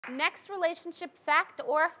Next relationship fact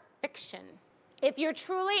or fiction? If you're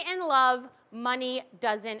truly in love, money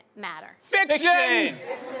doesn't matter. Fiction!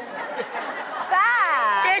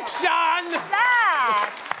 Fact! Fiction!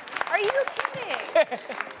 Fact! Are you kidding?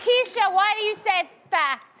 Keisha, why do you say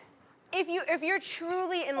fact? If you're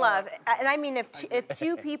truly in love, and I mean if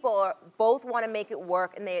two people both want to make it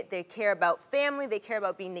work and they care about family, they care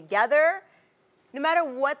about being together, no matter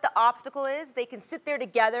what the obstacle is, they can sit there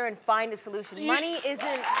together and find a solution. Money isn't,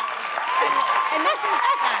 and this is,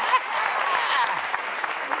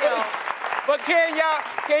 you know. But can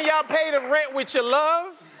y'all pay the rent with your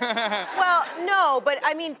love? Well, no, but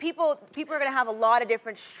I mean, people are gonna have a lot of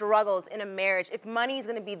different struggles in a marriage. If money is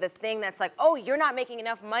gonna be the thing that's like, oh, you're not making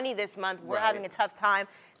enough money this month, we're having a tough time.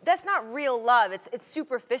 That's not real love. It's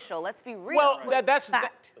superficial. Let's be real. Well, that's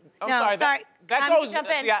fact. I'm sorry. That goes.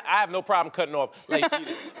 See, I have no problem cutting off. Like,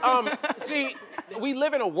 see, we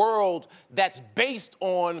live in a world that's based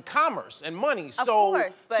on commerce and money. Of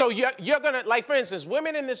course, but so you're gonna, like, for instance,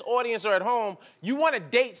 women in this audience or at home, you want to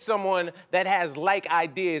date someone that has like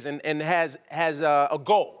ideas and has a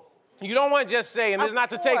goal. You don't want to just say, and this is not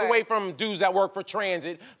to take away from dudes that work for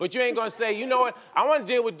transit, but you ain't gonna say, you know what, I want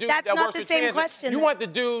to deal with dudes that work for transit. That's not the same question. You want the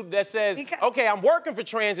dude that says, okay, I'm working for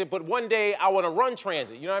transit, but one day I want to run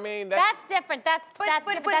transit. You know what I mean? That's different. That's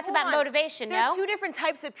different. That's about motivation, no? There are two different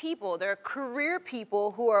types of people. There are career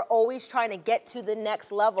people who are always trying to get to the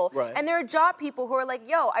next level, right. And there are job people who are like,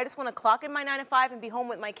 yo, I just want to clock in my 9 to 5 and be home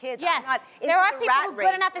with my kids. Yes, there are people who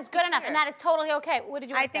good enough is good enough, and that is totally okay. What did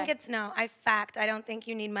you want to say? I think it's no. I don't think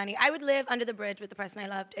you need money. I would live under the bridge with the person I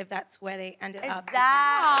loved if that's where they ended up.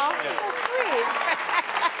 Exactly. Oh, so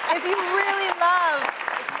sweet. If you really love.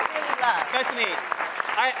 Bethenny,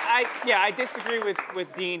 I disagree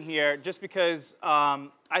with Dean here, just because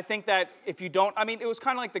I think that if you don't, I mean, it was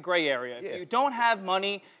kind of like the gray area. If you don't have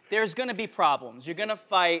money, there's gonna be problems. You're gonna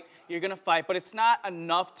fight, but it's not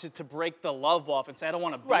enough to break the love off and say, I don't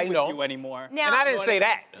want to be with you anymore. Now, and I didn't say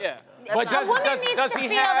that. Yeah. But a woman needs to feel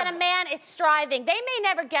that a man is striving. They may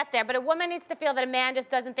never get there, but a woman needs to feel that a man just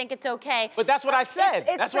doesn't think it's okay. But that's what I said.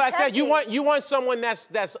 That's what I said. You want someone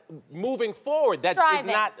that's moving forward, that is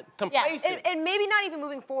not complacent. Yes. And maybe not even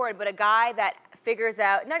moving forward, but a guy that figures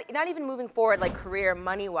out, not even moving forward like career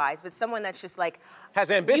money-wise, but someone that's just like, has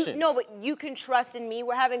ambition. No, but you can trust in me.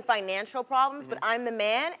 We're having financial problems, but I'm the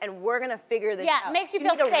man, and we're gonna figure this out. Yeah, it makes you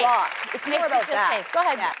feel safe. It's more about that. Go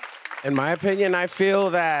ahead. Yeah. In my opinion, I feel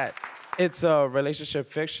that it's a relationship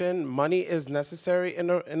fiction. Money is necessary in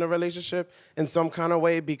a relationship in some kind of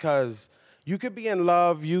way, because you could be in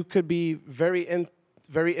love, you could be very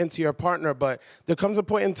into your partner, but there comes a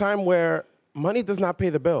point in time where money does not pay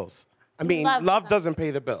the bills. I mean, love doesn't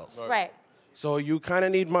pay the bills. Right. So you kind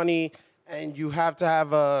of need money, and you have to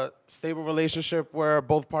have a stable relationship where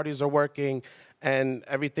both parties are working and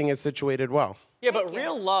everything is situated well. Yeah, but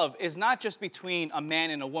real love is not just between a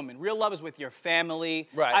man and a woman. Real love is with your family.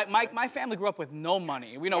 Right. My family grew up with no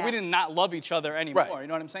money. We did not love each other anymore. Right. You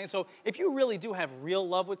know what I'm saying? So if you really do have real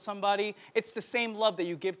love with somebody, it's the same love that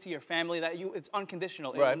you give to your family. It's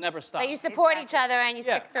unconditional. It will never stop. That you support each other and you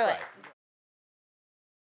stick through it.